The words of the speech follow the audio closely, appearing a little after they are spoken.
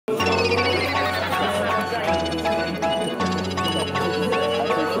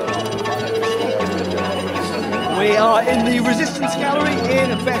the Resistance Gallery in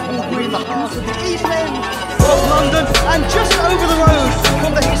Bethnal Green, the heart of the East End of London, and just over the road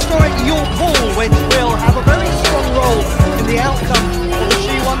from the historic York Hall, which will have a very strong role in the outcome of the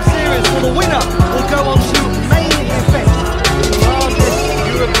G1 series. Well, the winner will go on to main event the largest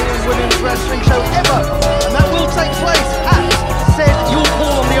European women's wrestling show ever, and that will take place at said York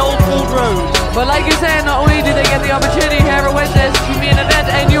Hall on the Old Ford Road. But like you said, not only do they get the opportunity to ever win this to be an event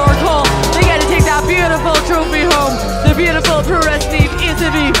in York Hall, they get to take that beautiful trophy home, the beautiful Pro Wrestling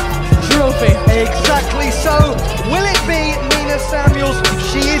EVE trophy. Exactly so. Will it be Nina Samuels?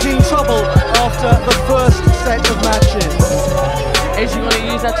 She is in trouble after the first set of matches. Is she going to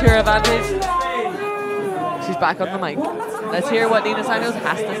use that to her advantage? She's back on the mic. Let's hear what Nina Samuels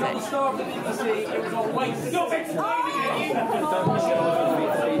has to say.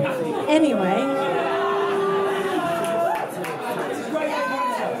 Anyway,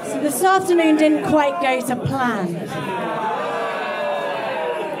 so this afternoon didn't quite go to plan.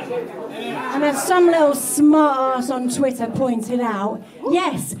 And as some little smart ass on Twitter pointed out,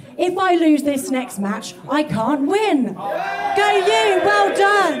 yes, if I lose this next match, I can't win. Go you, well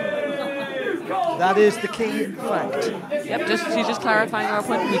done. That is the key fact. Yep, she's just clarifying our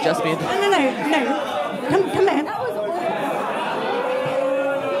point we just made. No. Come here.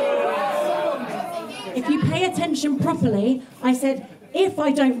 If you pay attention properly, I said, if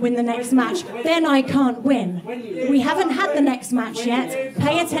I don't win the next match, then I can't win. We haven't had the next match yet.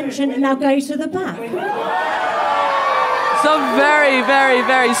 Pay attention and now go to the back. Some very, very,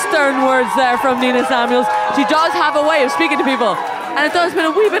 very stern words there from Nina Samuels. She does have a way of speaking to people, and it does put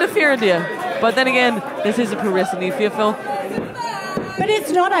a wee bit of fear into you. But then again, this is a Pro Wrestling EVE film. But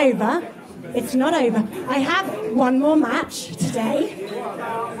it's not over. It's not over. I have one more match today.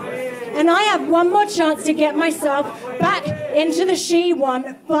 And I have one more chance to get myself back into the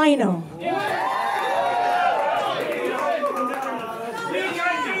She-1 final.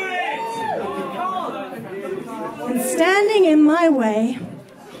 And standing in my way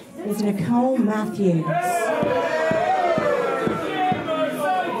is Nicole Matthews.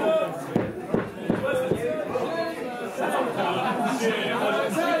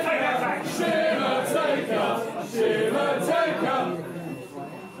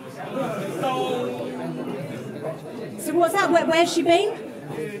 So what's that? Where's she been?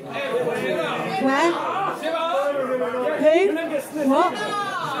 Where? Who? What?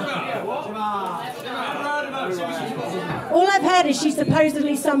 All I've heard is she's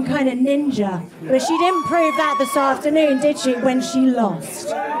supposedly some kind of ninja, but she didn't prove that this afternoon, did she, when she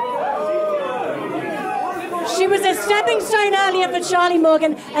lost? She was a stepping stone earlier for Charlie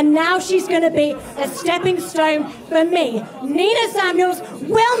Morgan, and now she's going to be a stepping stone for me. Nina Samuels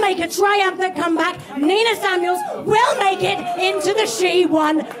will make a triumphant comeback. Nina Samuels will make it into the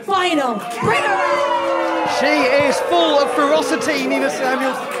She-1 final. Bring her on! She is full of ferocity, Nina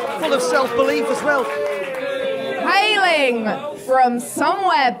Samuels, full of self-belief as well. Hailing from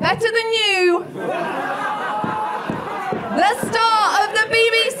somewhere better than you, the star of the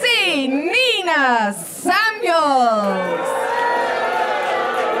BBC, Nina Samuels.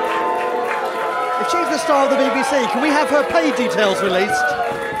 If she's the star of the BBC, can we have her pay details released?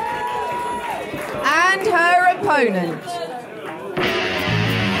 And her opponent.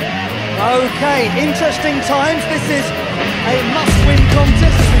 Okay, interesting times. This is a must-win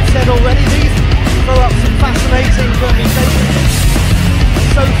contest, as we've said already. These throw up some fascinating permutations.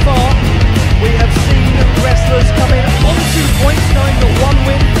 So far, we have seen wrestlers come in on 2 points, knowing that one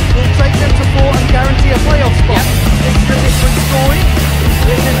win will take them to 4 and guarantee a playoff spot. This is a different story.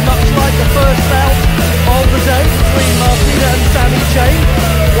 This is much like the first bout of the day between Martina and Sami Zayn.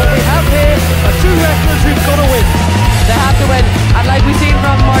 What we have here are two wrestlers who've got to win. They have to win, and like we've seen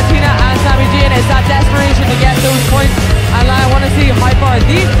from Martina and Sami Zayn, it's that desperation to get those points. And I want to see how far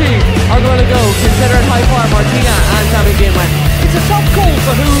these two are going to go, considering how far Martina and Sami Zayn went. It's a tough call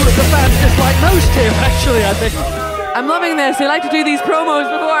for who the fans dislike most here, actually, I think. I'm loving this. They like to do these promos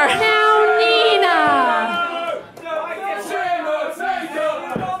before. Now, Nina!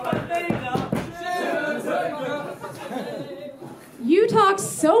 You talk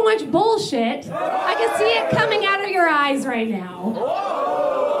so much bullshit, I can see it coming out of your eyes right now.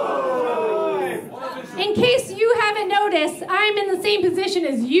 In case you haven't noticed, I'm in the same position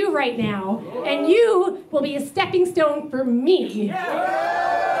as you right now, and you will be a stepping stone for me. At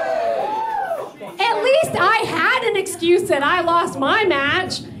least I had an excuse that I lost my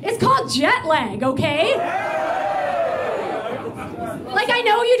match. It's called jet lag, okay? Like, I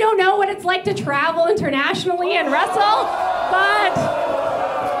know you don't know what it's like to travel internationally and wrestle, but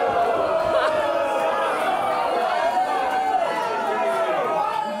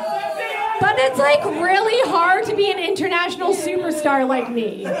it's like really hard to be an international superstar like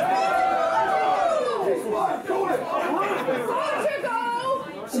me.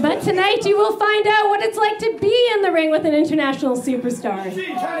 But tonight you will find out what it's like to be in the ring with an international superstar.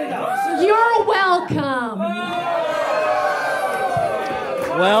 You're welcome.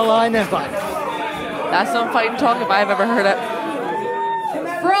 Well, I never. That's some fighting talk if I've ever heard it.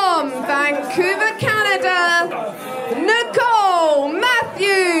 From Vancouver, Canada, Nicole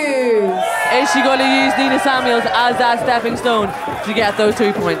Matthews. Is she going to use Nina Samuels as that stepping stone to get those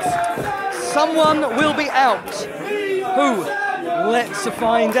 2 points? Someone will be out. Who? Let's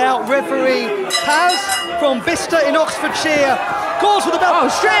find out. Referee Paz from Bicester in Oxfordshire calls for the bell. Oh,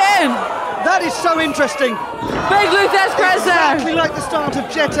 straight in. That is so interesting. Big Luthes Cressa. Exactly like the start of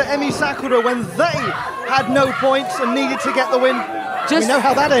Jetta Emi Sakura when they had no points and needed to get the win. We know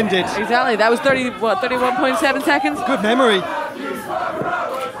how that ended. Exactly. That was 31.7 seconds. Good memory.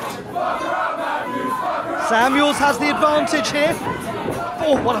 Samuels has the advantage here.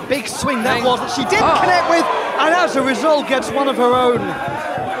 Oh, what a big swing that was that she didn't connect with, and as a result gets one of her own.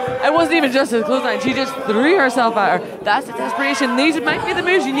 It wasn't even just a close line. She just threw herself at her. That's the desperation. These might be the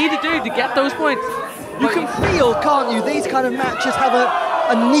moves you need to do to get those points. You can feel, can't you, these kind of matches have a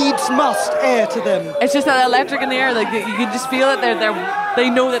needs-must air to them. It's just that electric in the air. Like you can just feel it. They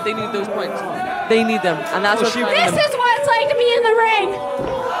know that they need those points. They need them, and that's what. This is what it's like to be in the ring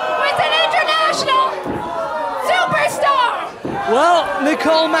with an international superstar. Well,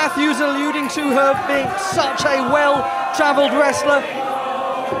 Nicole Matthews alluding to her being such a well-travelled wrestler.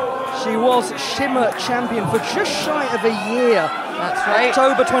 She was Shimmer champion for just shy of a year. That's right.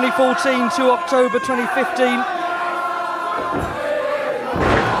 October 2014 to October 2015.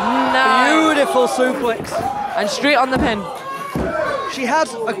 Nice. Beautiful suplex. And straight on the pin. She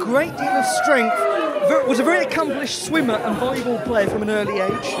has a great deal of strength. Was a very accomplished swimmer and volleyball player from an early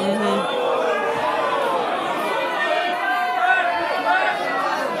age.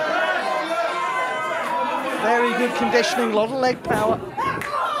 Very good conditioning, a lot of leg power.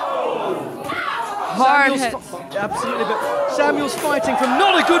 Hard hits. Absolutely, but Samuels fighting from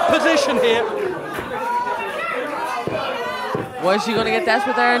not a good position here. Was she going to get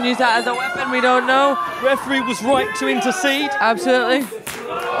desperate there and use that as a weapon? We don't know. Referee was right to intercede. Absolutely.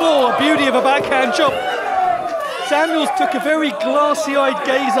 Oh, a beauty of a backhand chop. Samuels took a very glassy-eyed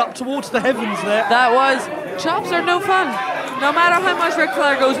gaze up towards the heavens there. That was. Chops are no fun. No matter how much Ric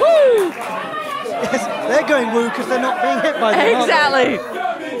Flair goes, woo! Yes, they're going woo because they're not being hit by them. Exactly.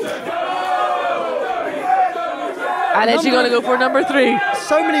 And is she going to go for number 3?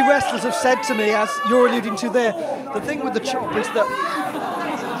 So many wrestlers have said to me, as you're alluding to there, the thing with the chop is that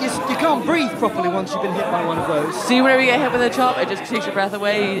you can't breathe properly once you've been hit by one of those. See, whenever you get hit with a chop, it just takes your breath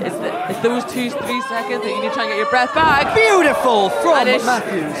away. It's those 2-3 seconds that you need to try and get your breath back. Beautiful from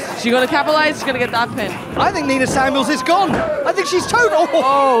Matthews. She's going to capitalize, she's going to get that pin. I think Nina Samuels is gone. I think she's total.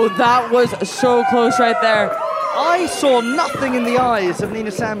 Oh, that was so close right there. I saw nothing in the eyes of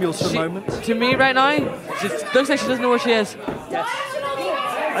Nina Samuels for a moment. To me right now, she looks like she doesn't know where she is. Yes.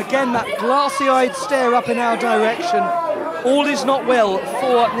 Again, that glassy-eyed stare up in our direction. All is not well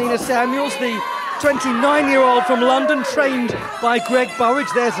for Nina Samuels, the 29-year-old from London, trained by Greg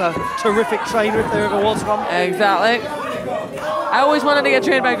Burridge. There's a terrific trainer if there ever was one. Exactly. I always wanted to get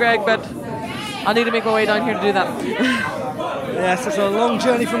trained by Greg, but I'll need to make my way down here to do that. Yes, it's a long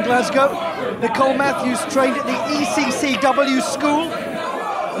journey from Glasgow. Nicole Matthews trained at the ECCW school,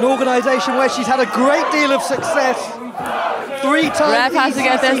 an organisation where she's had a great deal of success. 3-time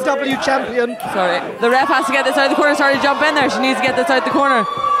ECCW champion. Sorry, the ref has to get this out of the corner. Sorry to jump in there. She needs to get this out the corner.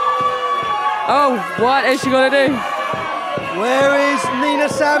 Oh, what is she going to do? Where is Nina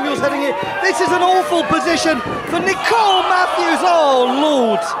Samuels heading in? This is an awful position for Nicole Matthews. Oh,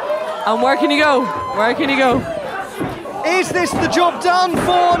 Lord. And where can you go? Where can you go? Is this the job done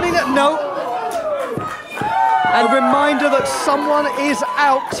for Nina? No. And a reminder that someone is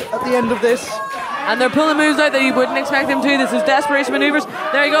out at the end of this. And they're pulling moves out that you wouldn't expect them to. This is desperation maneuvers.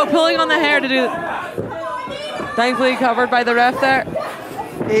 There you go, pulling on the hair to do it. Thankfully covered by the ref there.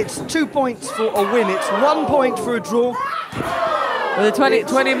 It's 2 points for a win. It's 1 point for a draw. With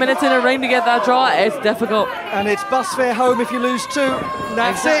 20 minutes in a ring to get that draw, it's difficult. And it's bus fare home if you lose 2.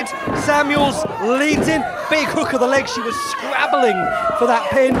 That's it. Samuels leads in. Big hook of the leg. She was scrabbling for that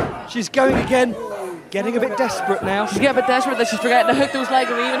pin. She's going again. Getting a bit desperate now. She's getting a bit desperate that she's forgetting to hook those legs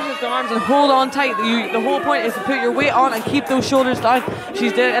and even hook the arms and hold on tight. The whole point is to put your weight on and keep those shoulders down.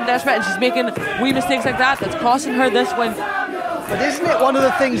 She's getting desperate and she's making wee mistakes like that. That's costing her this win. But isn't it one of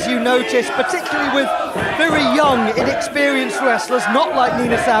the things you notice, particularly with very young, inexperienced wrestlers, not like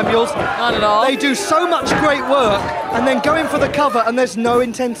Nina Samuels? Not at all. They do so much great work and then go in for the cover and there's no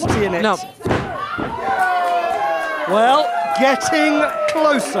intensity in it. No. Well, getting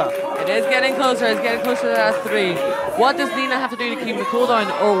closer. It is getting closer. It's getting closer to that 3. What does Nina have to do to keep Nicole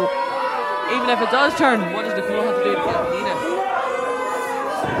down? Or even if it does turn, what does Nicole have to do to get Nina?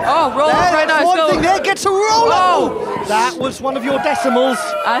 Oh, roll up right now. One thing there, gets a roll up. That was one of your decimals.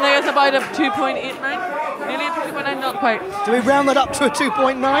 I think it's about a 2.89. Nearly a 2.9, not quite. Do we round that up to a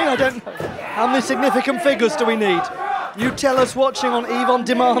 2.9? I don't know. How many significant figures do we need? You tell us watching on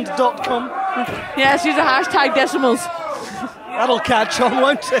EveOnDemand.com. Yes, use the hashtag decimals. That'll catch on,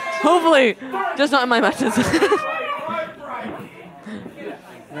 won't it? Hopefully. Just not in my matches.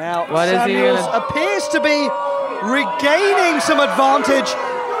 Now, what Samuels is he appears to be regaining some advantage.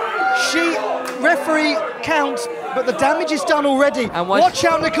 Referee counts, but the damage is done already. And watch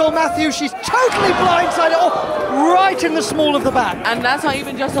out, Nicole Matthews. She's totally blindsided. Oh, right in the small of the back. And that's not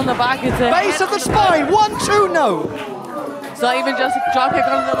even just on the back. It's a base of the spine. 1-2, no. It's not even just a drop kick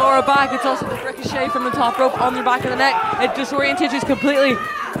on the lower back. It's also the ricochet from the top rope on the back of the neck. It disorientates you completely.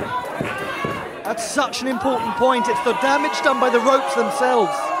 That's such an important point. It's the damage done by the ropes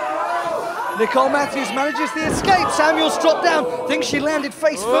themselves. Nicole Matthews manages the escape. Samuels dropped down. Thinks she landed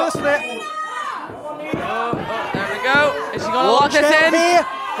face first there. There we go. Is she going to lock this in? Here.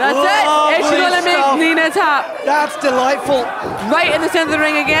 That's it. Is she going to make Nina tap? That's delightful. Right in the center of the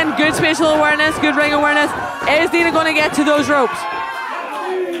ring again. Good spatial awareness, good ring awareness. Is Nina going to get to those ropes?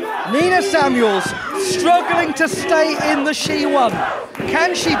 Nina Samuels struggling to stay in the She-1.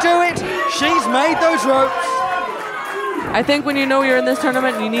 Can she do it? She's made those ropes. I think when you know you're in this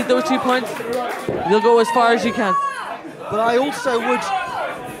tournament and you need those 2 points, you'll go as far as you can. But I also would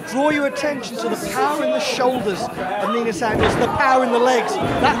draw your attention to the power in the shoulders of Nina Samuels, the power in the legs.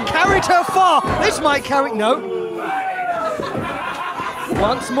 That carried her far. This might carry... No.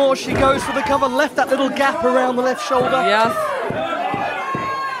 Once more she goes for the cover, left that little gap around the left shoulder. Yes.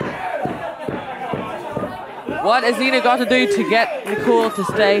 What has Nina got to do to get Nicole to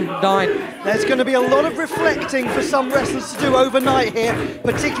stay down? There's going to be a lot of reflecting for some wrestlers to do overnight here,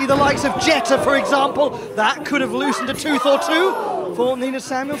 particularly the likes of Jetta, for example. That could have loosened a tooth or two for Nina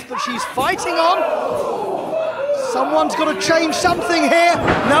Samuels, but she's fighting on. Someone's got to change something here.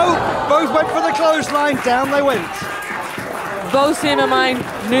 No, both went for the clothesline. Down they went. Both same in mind,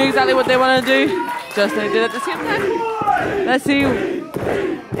 knew exactly what they want to do, just they did it at the same time. Let's see.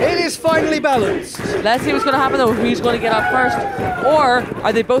 It is finally balanced. Let's see what's going to happen though. Who's going to get up first? Or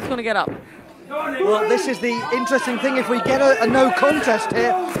are they both going to get up? Well, this is the interesting thing. If we get a no contest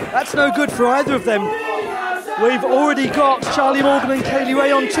here, that's no good for either of them. We've already got Charlie Morgan and Kaylee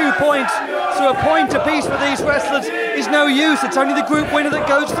Ray on 2 points, so a point apiece for these wrestlers is no use. It's only the group winner that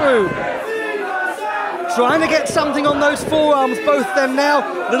goes through. Trying to get something on those forearms, both of them now.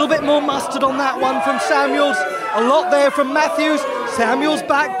 A little bit more mustard on that one from Samuels. A lot there from Matthews. Samuels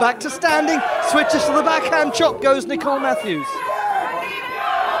back to standing. Switches to the backhand chop, goes Nicole Matthews.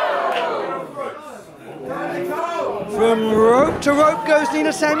 From rope to rope goes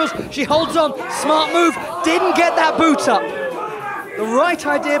Nina Samuels. She holds on. Smart move. Didn't get that boot up. The right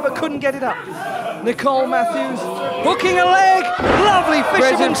idea, but couldn't get it up. Nicole Matthews hooking a leg. Lovely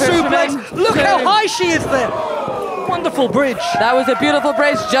fisherman suplex. Look how high she is there. Wonderful bridge. That was a beautiful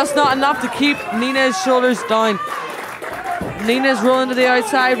bridge, just not enough to keep Nina's shoulders down. Nina's rolling to the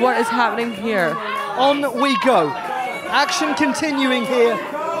outside. What is happening here? On we go. Action continuing here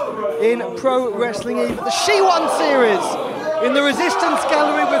in Pro Wrestling Eve. The She-1 series in the Resistance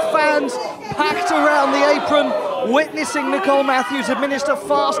Gallery with fans packed around the apron, witnessing Nicole Matthews administer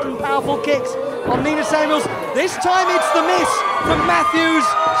fast and powerful kicks on Nina Samuels. This time it's the miss from Matthews.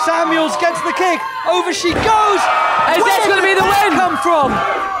 Samuels gets the kick. Over she goes. Is this going to be the win? Come from?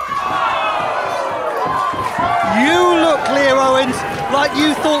 You look, Leah Owens, like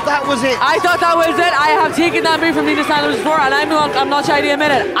you thought that was it. I thought that was it. I have taken that move from Nina Samuels before, and I'm not shy to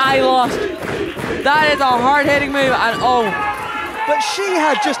admit it. I lost. That is a hard-hitting move, and oh. But she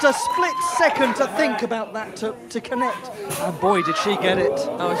had just a split second to think about that to connect. And boy, did she get it.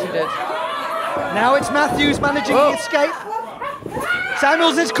 Oh, she did. Now it's Matthews managing the escape.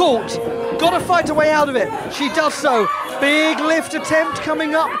 Samuels is caught. Got to fight her way out of it. She does so. Big lift attempt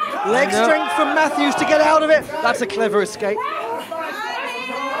coming up. Leg strength from Matthews to get out of it. That's a clever escape.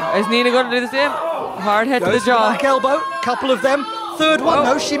 Is Nina going to do the same? Hard hit to the jaw. Back elbow. Couple of them. Third one.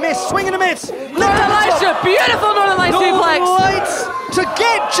 No, she missed. Swing and a miss. Northern Lights. Beautiful Northern Lights suplex. Northern Lights to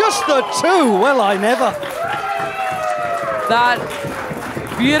get just the 2. Well, I never. That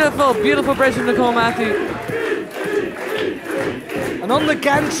beautiful, beautiful bridge from Nicole Matthews. And on the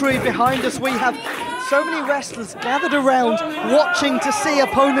gantry behind us, we have so many wrestlers gathered around watching to see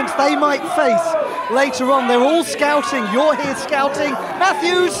opponents they might face later on. They're all scouting. You're here scouting.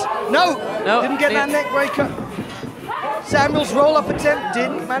 Matthews, no, didn't get that neck breaker. Samuels' roll-up attempt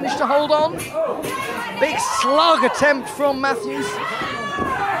didn't manage to hold on. Big slug attempt from Matthews.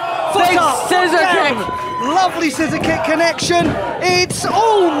 Big Foot up, scissor down. kick. Lovely scissor kick connection. It's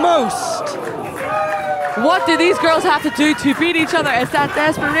almost. What do these girls have to do to beat each other? It's that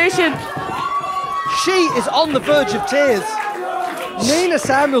desperation. She is on the verge of tears. Nina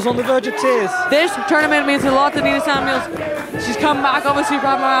Samuels on the verge of tears. This tournament means a lot to Nina Samuels. She's come back obviously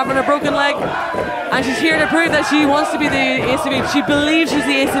from having a broken leg, and she's here to prove that she wants to be the Ace of Eve. She believes she's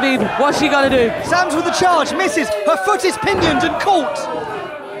the Ace of Eve. What's she got to do? Sams with the charge, misses. Her foot is pinioned and caught.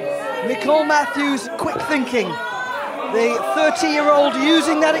 Nicole Matthews, quick thinking. The 30-year-old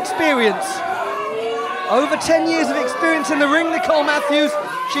using that experience. Over 10 years of experience in the ring, Nicole Matthews.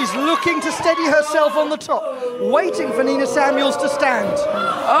 She's looking to steady herself on the top, waiting for Nina Samuels to stand.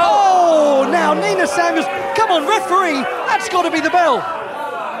 Oh, now Nina Samuels, come on, referee, that's got to be the bell.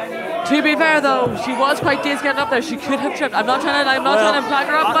 To be fair though, she was quite dazed getting up there. She could have tripped. I'm not trying to flag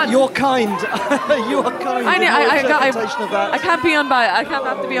her up, but you're kind. You are kind. I can't be unbiased. I can't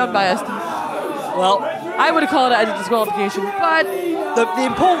have to be unbiased. Well, I would have called it a disqualification, but the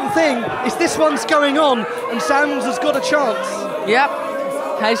important thing is this one's going on, and Samuels has got a chance. Yep.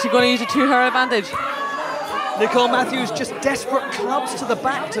 How's she going to use it to her advantage? Nicole Matthews just desperate clubs to the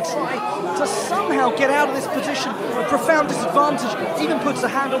back to try to somehow get out of this position. A profound disadvantage. Even puts a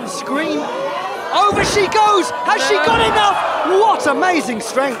hand on the screen. Over she goes. Has she got enough? What amazing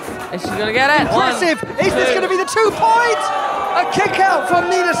strength. Is she going to get it? Impressive. Is this going to be the 2 point? A kick out from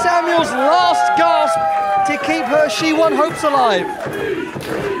Nina Samuels. Last gasp to keep her She-Won hopes alive.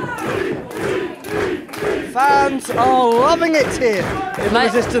 Fans are loving it here in the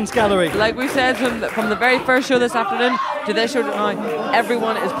Resistance Gallery. Like we said from the very first show this afternoon to this show tonight,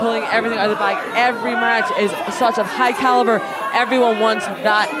 everyone is pulling everything out of the bag. Every match is such of high caliber. Everyone wants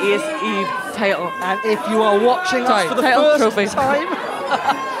that Ace Eve title. And if you are watching us for the first time,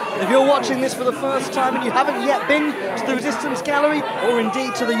 if you're watching this for the first time and you haven't yet been to the Resistance Gallery or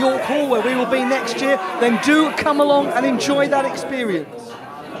indeed to the York Hall where we will be next year, then do come along and enjoy that experience.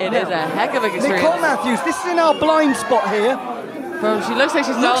 It is a heck of an experience. Nicole Matthews, this is in our blind spot here. She looks like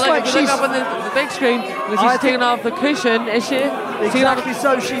she's not like she's look up on the big screen because she's taking off the cushion, is she? Exactly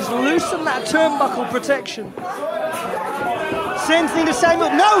so. She's loosened that turnbuckle protection. Sends Nina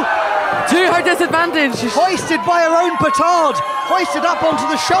Samuels. No! To her disadvantage. Hoisted by her own petard. Hoisted up onto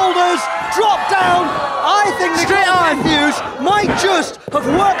the shoulders. Dropped down. I think Nicole Matthews might just have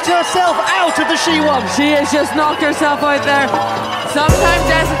worked herself out of the She-Won. She has just knocked herself out there. Sometimes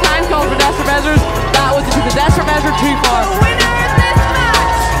that's the time called for desperate measures. That was the desperate measure too far. The winner of this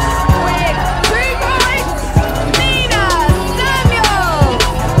match with 3 points, Nina Samuels.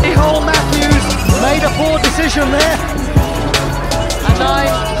 Nicole Matthews made a poor decision there. And now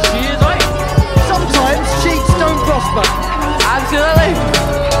she is right. Sometimes cheats don't prosper. Absolutely.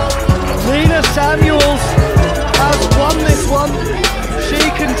 Nina Samuels has won this one. She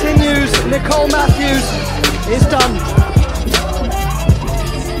continues. Nicole Matthews is done.